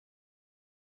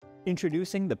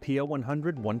Introducing the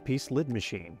PL100 one-piece lid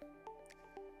machine,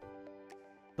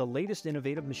 the latest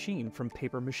innovative machine from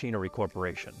Paper Machinery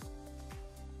Corporation.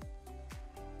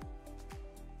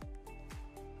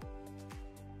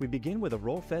 We begin with a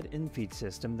roll-fed Infeed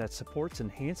system that supports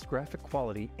enhanced graphic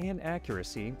quality and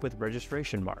accuracy with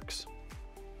registration marks.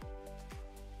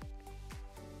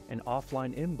 An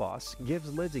offline emboss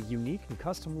gives lids a unique and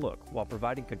custom look while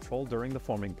providing control during the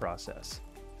forming process.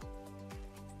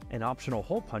 An optional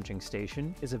hole punching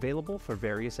station is available for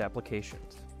various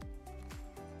applications.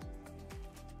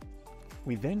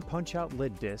 We then punch out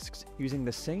lid discs using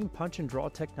the same punch and draw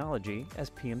technology as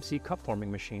PMC cup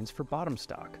forming machines for bottom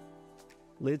stock.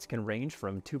 Lids can range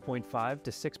from 2.5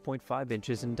 to 6.5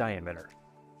 inches in diameter.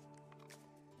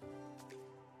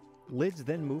 Lids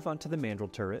then move onto the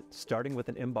mandrel turret, starting with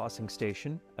an embossing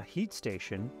station, a heat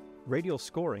station, radial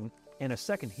scoring, and a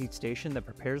second heat station that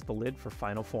prepares the lid for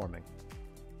final forming,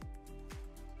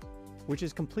 which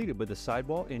is completed with a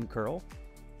sidewall in-curl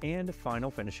and a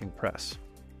final finishing press.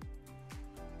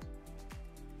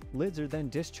 Lids are then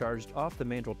discharged off the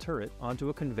mandrel turret onto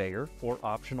a conveyor or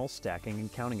optional stacking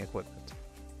and counting equipment.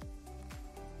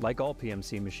 Like all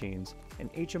PMC machines, an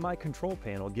HMI control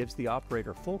panel gives the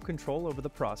operator full control over the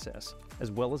process, as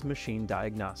well as machine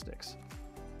diagnostics.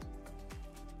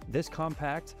 This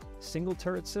compact, single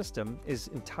turret system is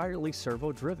entirely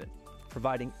servo driven,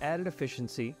 providing added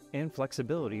efficiency and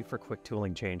flexibility for quick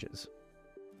tooling changes.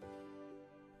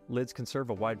 Lids can serve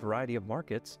a wide variety of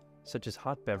markets, such as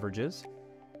hot beverages,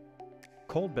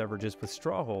 cold beverages with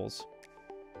straw holes,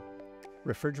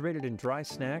 refrigerated and dry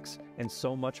snacks, and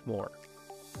so much more.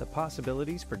 The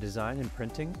possibilities for design and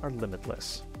printing are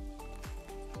limitless.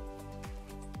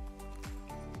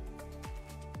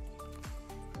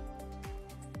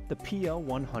 The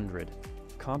PL100,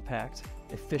 compact,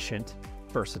 efficient,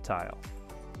 versatile.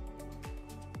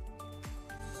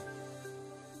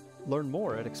 Learn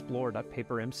more at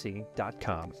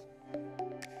explore.papermc.com.